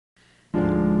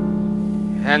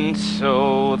And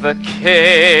so the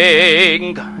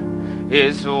king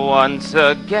is once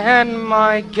again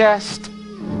my guest.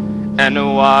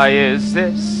 And why is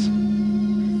this?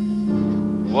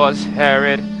 Was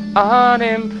Herod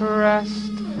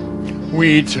unimpressed?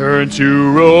 We turn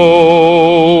to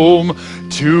Rome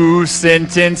to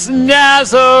sentence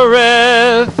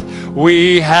Nazareth.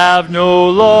 We have no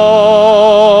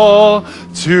law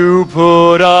to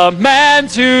put a man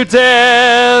to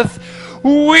death.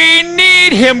 We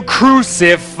need him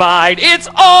crucified. It's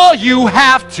all you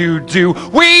have to do.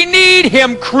 We need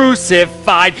him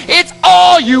crucified. It's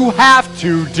all you have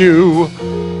to do.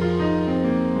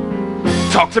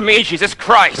 Talk to me, Jesus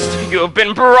Christ. You have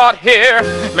been brought here,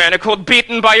 manacled,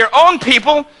 beaten by your own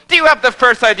people. Do you have the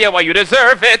first idea why you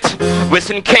deserve it?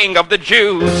 Listen, King of the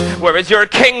Jews, where is your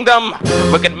kingdom?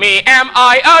 Look at me, am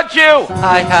I a Jew?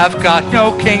 I have got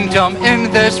no kingdom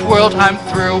in this world. I'm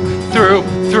through.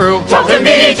 Talk to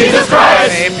me, Jesus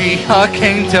Christ. Maybe a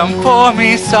kingdom for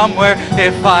me somewhere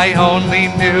if I only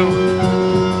knew.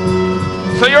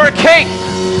 So you're a king.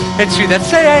 It's you that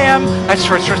say I am. I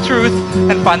search for truth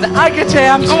and find that I get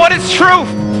damned. So what is truth?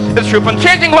 Is truth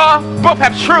unchanging law? Both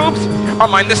have truths. Are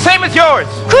mine the same as yours?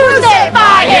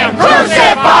 Crucify him!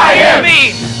 Crucify him!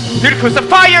 Me! You'd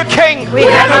crucify your king! We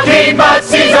have no king but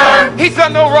Caesar! He's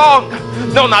done no wrong!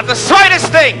 No, not the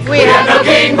slightest thing! We have no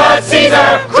king but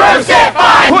Caesar!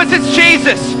 Crucify! Who is this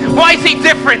Jesus? Why is he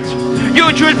different?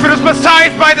 You Jews produce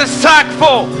messiahs by the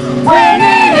sackful! We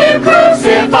need him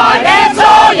crucified, it's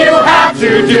all you have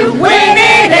to do. We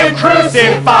need him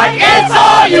crucified, it's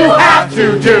all you have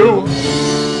to do.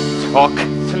 Talk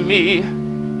to me,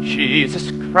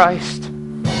 Jesus Christ.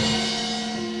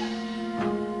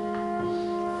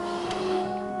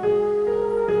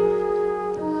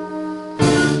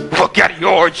 Look at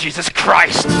your Jesus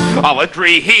Christ. I'll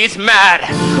agree he's mad.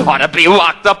 Ought to be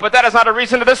locked up, but that is not a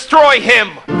reason to destroy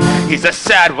him. He's a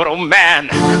sad little man,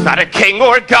 not a king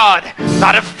or God,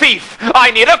 not a thief.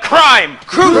 I need a crime.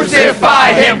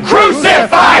 Crucify him!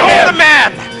 Crucify Behold him! the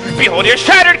man. Behold your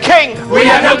shattered king. We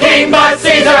have no king but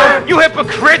Caesar! You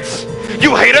hypocrites.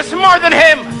 You hate us more than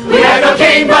him. We have no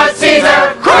king but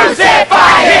Caesar!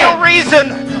 Crucify him! No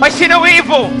reason. I see no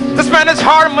evil. This man is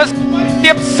harmless. He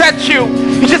upsets you.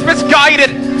 He's just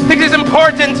misguided. Thinks he's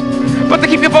important. But to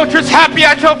keep you vultures happy,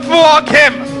 I shall flog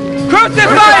him. Crucify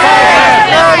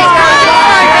him! Crucify!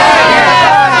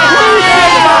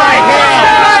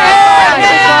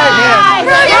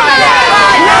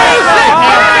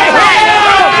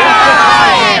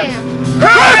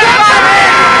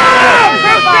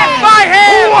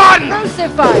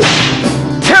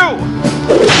 2,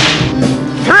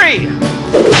 3,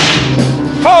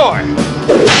 4,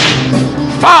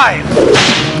 5,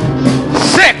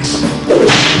 6,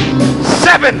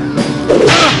 7,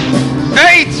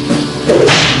 8,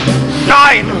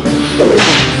 9,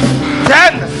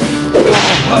 10,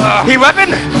 11,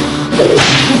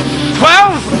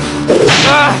 12,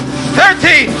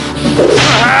 13,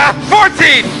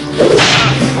 14,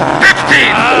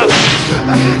 15,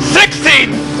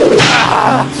 16,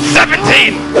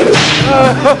 17,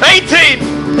 18,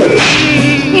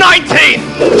 19,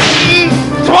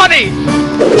 20,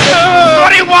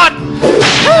 21,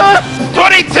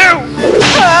 22,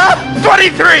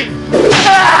 23,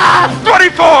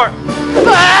 24,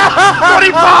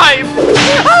 25,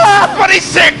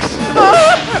 26,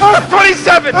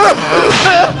 27,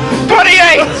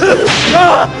 28,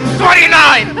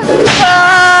 29,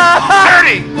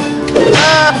 30,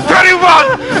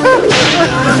 31,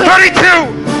 32,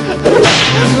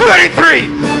 33,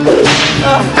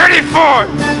 34,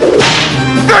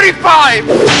 35,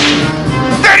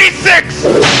 36,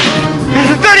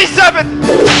 37,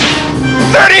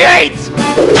 38,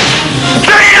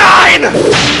 39!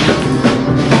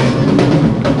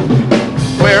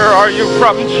 Where are you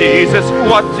from, Jesus?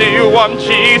 What do you want,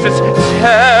 Jesus?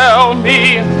 Tell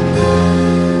me.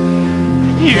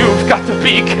 You've got to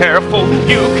be careful.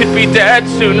 You could be dead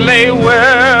soon, may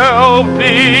well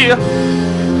be.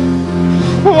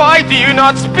 Why do you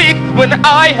not speak when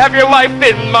I have your life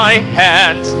in my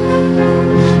hands?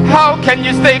 How can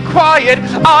you stay quiet?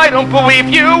 I don't believe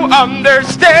you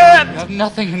understand. You have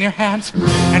nothing in your hands.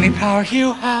 Any power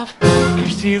you have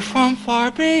comes to you from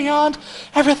far beyond.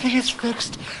 Everything is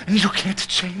fixed, and you can't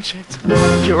change it.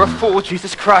 You're a fool,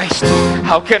 Jesus Christ.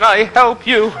 How can I help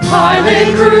you?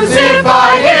 Pilate,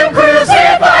 crucify him!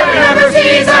 Crucify him! Remember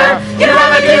Caesar! You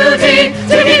have a duty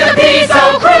to keep the peace,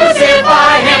 so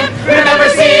crucify him! Remember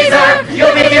Caesar!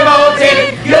 You'll be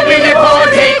demoted! You'll be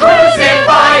deported!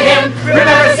 Crucify him!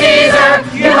 Remember Caesar!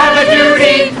 You have a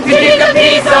duty to keep the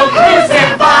peace, so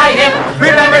crucify him!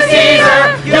 Remember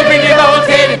Caesar! You'll be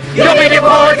demoted! You'll be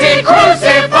deported!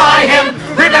 Crucify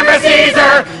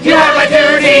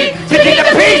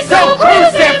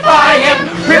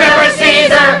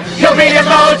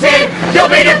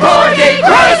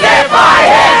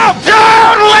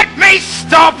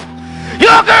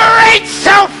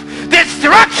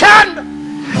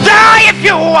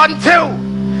want to.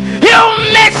 You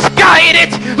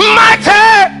misguided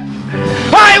martyr!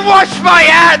 I wash my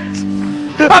hands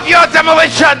of your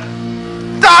demolition.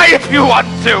 Die if you want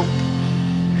to.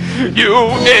 You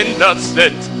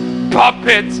innocent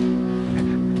puppet.